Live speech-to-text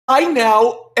I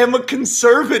now am a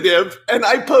conservative and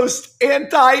I post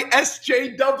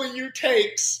anti-SJW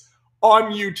takes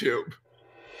on YouTube.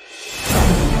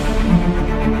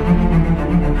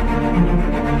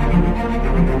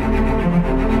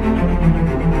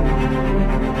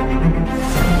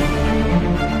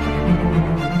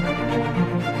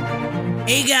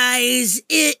 Hey guys,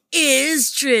 it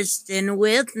is Tristan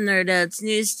with Nerdouts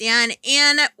Newsstand,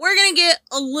 and we're gonna get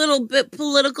a little bit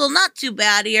political, not too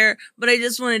bad here, but I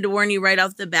just wanted to warn you right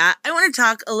off the bat. I want to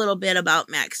talk a little bit about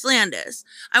Max Landis.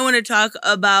 I want to talk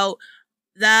about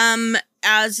them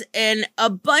as in a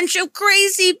bunch of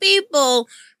crazy people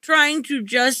trying to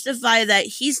justify that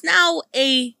he's now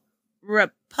a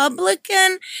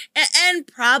Republican and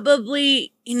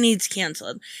probably he needs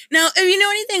canceled. Now, if you know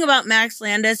anything about Max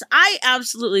Landis, I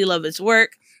absolutely love his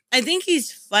work. I think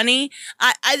he's funny.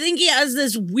 I think he has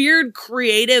this weird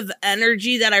creative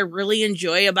energy that I really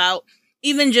enjoy about,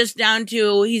 even just down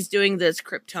to he's doing this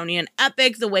Kryptonian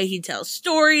epic, the way he tells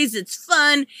stories. It's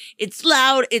fun, it's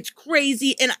loud, it's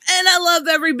crazy, and I love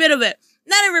every bit of it.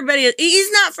 Not everybody,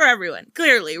 he's not for everyone,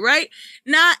 clearly, right?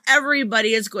 Not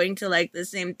everybody is going to like the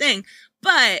same thing,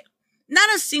 but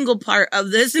not a single part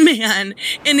of this man,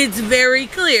 and it's very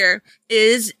clear,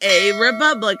 is a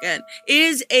Republican,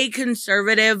 is a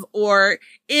conservative, or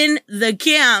in the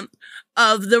camp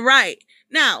of the right.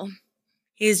 Now,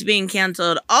 he's being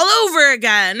canceled all over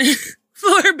again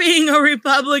for being a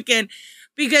Republican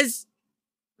because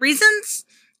reasons?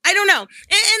 I don't know. And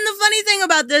the funny thing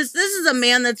about this is a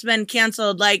man that's been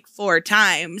canceled like 4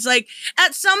 times. Like,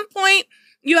 at some point,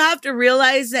 you have to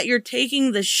realize that you're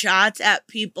taking the shots at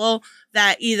people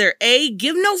that either A,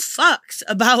 give no fucks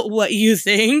about what you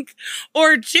think,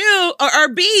 or two, or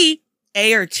B,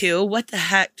 A or 2, what the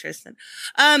heck, Tristan?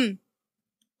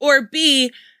 Or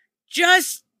B,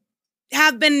 just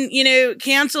have been,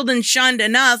 canceled and shunned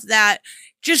enough that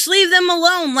just leave them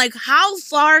alone. Like, how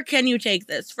far can you take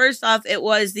this? First off, it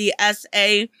was the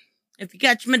SA, if you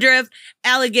catch my drift,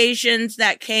 allegations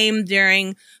that came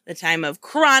during the time of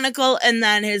Chronicle, and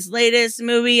then his latest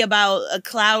movie about a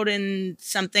cloud and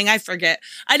something, I forget.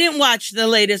 I didn't watch the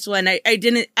latest one. I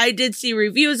did see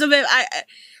reviews of it. I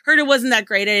heard it wasn't that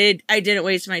great. I didn't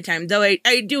waste my time, though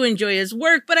I do enjoy his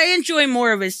work, but I enjoy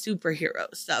more of his superhero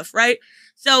stuff, right?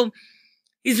 So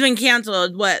he's been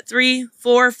canceled, 3,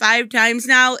 4, 5 times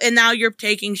now, and now you're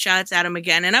taking shots at him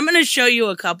again. And I'm going to show you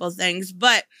a couple things,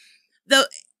 but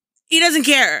he doesn't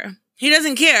care. He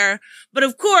doesn't care. But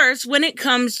of course, when it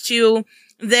comes to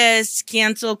this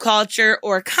cancel culture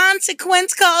or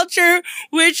consequence culture,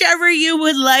 whichever you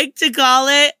would like to call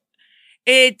it,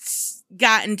 it's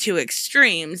gotten to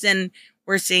extremes. And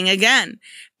we're seeing again.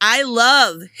 I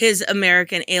love his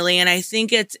American Alien. I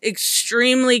think it's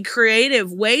extremely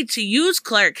creative way to use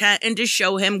Clark Kent and to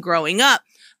show him growing up.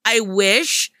 I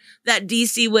wish that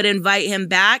DC would invite him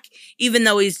back, even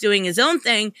though he's doing his own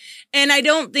thing. And I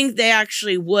don't think they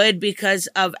actually would because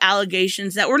of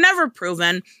allegations that were never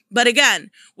proven. But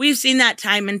again, we've seen that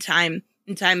time and time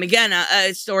again.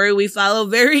 A story we follow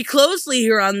very closely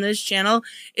here on this channel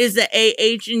is the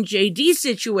AH and JD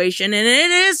situation. And it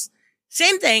is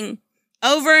same thing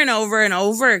over and over and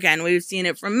over again. We've seen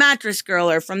it from Mattress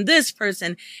Girl or from this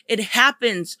person. It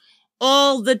happens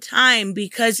all the time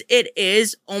because it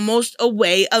is almost a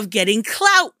way of getting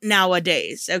clout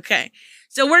nowadays. Okay,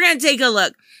 so we're going to take a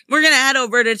look. We're going to head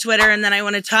over to Twitter, and then I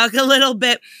want to talk a little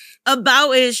bit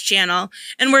about his channel.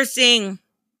 And we're seeing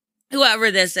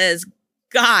whoever this is.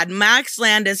 God, Max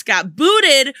Landis got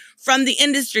booted from the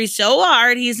industry so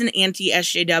hard, he's an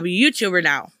anti-SJW YouTuber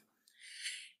now.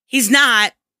 He's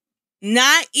not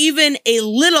even a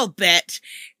little bit.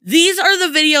 These are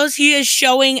the videos he is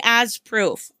showing as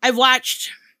proof. I've watched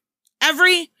I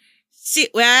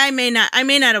may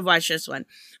not have watched this one.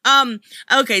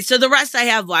 Okay, so the rest I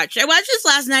have watched. I watched this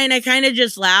last night and I kind of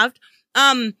just laughed.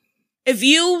 If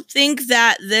you think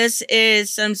that this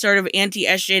is some sort of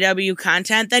anti-SJW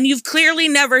content, then you've clearly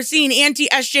never seen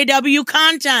anti-SJW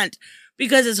content,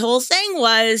 because his whole thing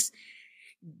was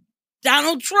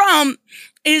Donald Trump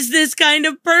is this kind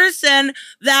of person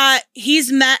that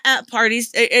he's met at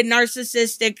parties, a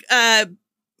narcissistic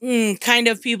kind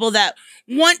of people that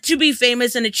want to be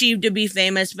famous and achieve to be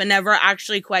famous, but never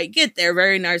actually quite get there.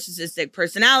 Very narcissistic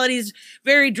personalities,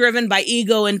 very driven by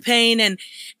ego and pain, and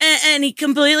he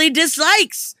completely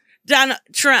dislikes Donald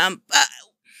Trump.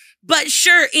 But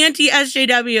sure,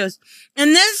 anti-SJWs.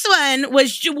 And this one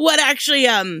was what actually,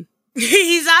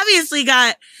 he's obviously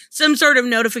got some sort of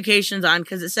notifications on,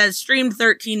 because it says streamed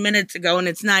 13 minutes ago and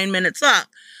it's 9 minutes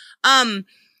long.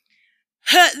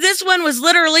 This one was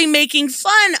literally making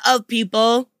fun of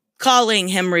people calling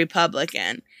him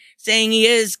Republican. saying he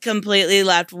is completely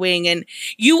left wing. And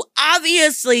you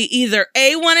obviously either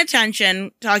A, want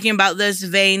attention, talking about this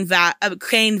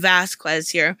Cain Vasquez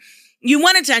here. You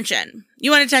want attention. You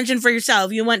want attention for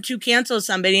yourself. You want to cancel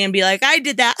somebody and be like, I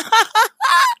did that.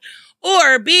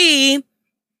 Or B,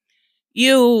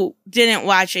 you didn't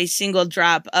watch a single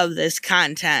drop of this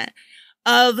content.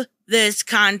 And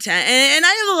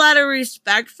I have a lot of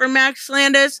respect for Max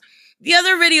Landis. The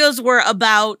other videos were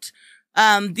about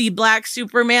the Black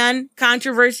Superman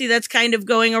controversy that's kind of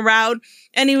going around.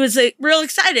 And he was real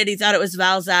excited. He thought it was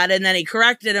Valzad, and then he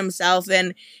corrected himself.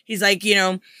 And he's like,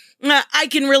 I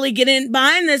can really get in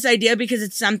behind this idea because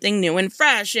it's something new and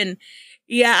fresh. And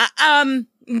yeah, we'll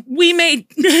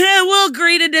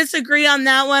agree to disagree on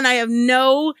that one. I have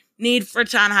no need for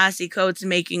Ta-Nehisi Coates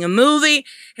making a movie.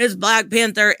 His Black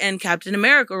Panther and Captain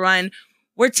America run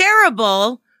were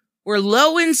terrible, were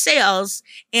low in sales,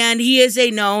 and he is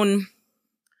a known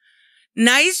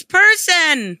nice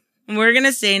person. We're going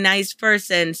to say nice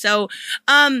person. So,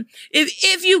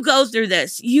 if you go through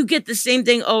this, you get the same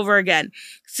thing over again.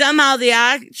 Somehow the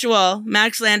actual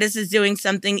Max Landis is doing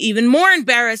something even more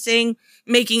embarrassing,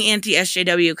 making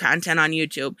anti-SJW content on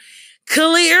YouTube.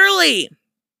 Clearly,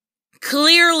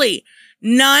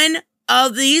 none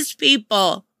of these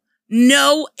people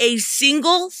know a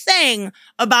single thing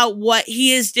about what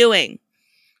he is doing.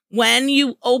 When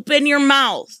you open your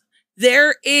mouth,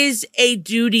 there is a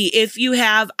duty. If you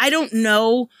have, I don't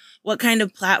know what kind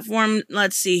of platform,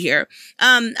 let's see here.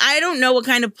 I don't know what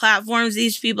kind of platforms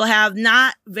these people have,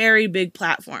 not very big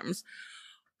platforms.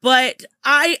 But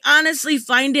I honestly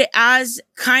find it as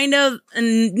kind of,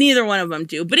 and neither one of them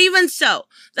do. But even so,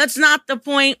 that's not the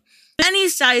point. Any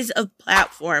size of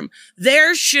platform,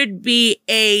 there should be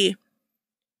a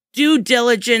due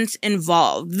diligence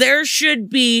involved. There should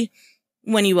be,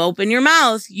 when you open your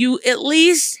mouth, you at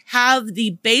least have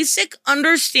the basic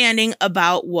understanding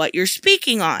about what you're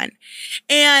speaking on.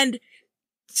 And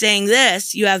saying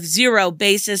this, you have zero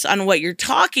basis on what you're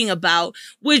talking about,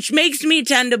 which makes me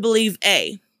tend to believe,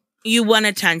 A, you want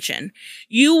attention.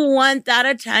 You want that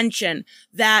attention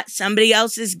that somebody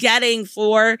else is getting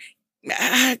for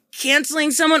canceling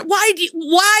someone. Why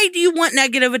do you want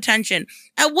negative attention?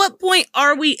 At what point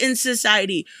are we in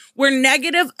society where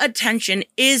negative attention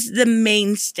is the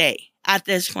mainstay at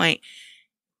this point?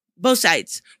 Both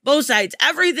sides.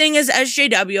 Everything is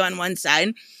SJW on one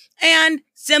side, and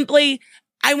simply,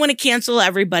 I want to cancel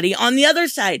everybody on the other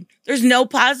side. There's no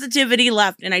positivity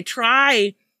left, and I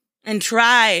try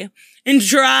to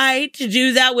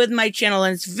do that with my channel,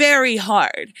 and it's very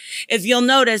hard. If you'll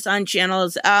notice on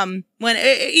channels,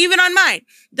 even on mine,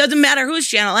 doesn't matter whose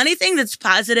channel, anything that's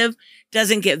positive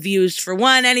doesn't get views for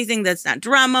one, anything that's not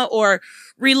drama or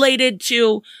related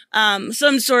to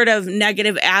some sort of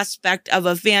negative aspect of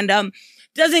a fandom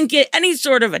doesn't get any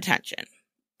sort of attention.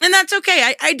 And that's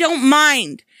okay. I don't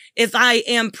mind if I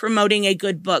am promoting a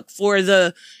good book for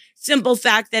the simple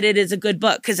fact that it is a good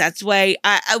book, because that's what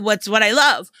I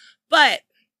love. But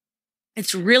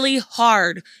it's really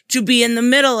hard to be in the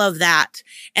middle of that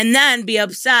and then be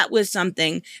upset with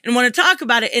something and want to talk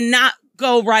about it and not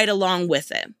go right along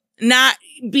with it, not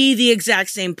be the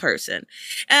exact same person.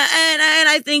 And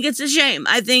I think it's a shame.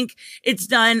 I think it's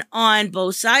done on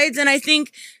both sides. And I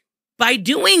think by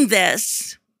doing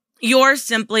this, you're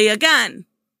simply, again,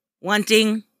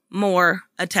 wanting more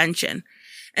attention.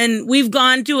 And we've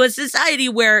gone to a society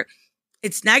where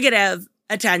it's negative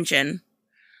attention,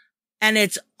 and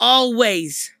it's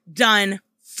always done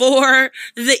for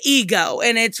the ego.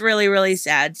 And it's really, really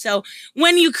sad. So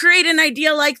when you create an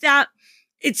idea like that,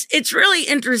 it's really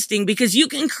interesting because you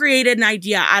can create an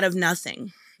idea out of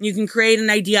nothing. You can create an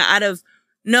idea out of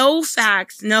no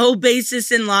facts, no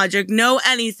basis in logic, no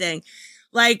anything.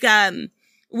 Like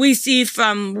we see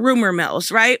from rumor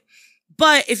mills, right?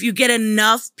 But if you get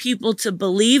enough people to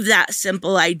believe that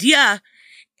simple idea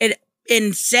and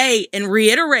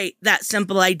reiterate that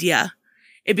simple idea,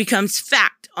 it becomes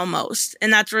fact almost.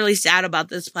 And that's really sad about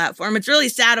this platform. It's really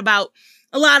sad about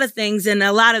a lot of things and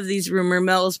a lot of these rumor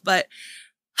mills, but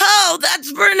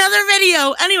that's for another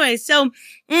video. Anyway, so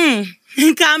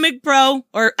Comic Pro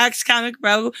or ex-Comic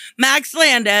Pro, Max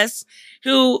Landis,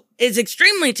 who is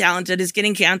extremely talented, is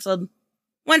getting canceled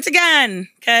once again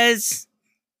because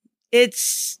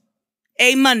it's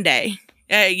a Monday.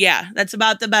 Yeah, that's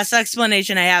about the best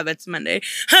explanation I have. It's Monday.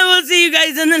 I will see you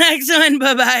guys in the next one.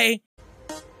 Bye-bye.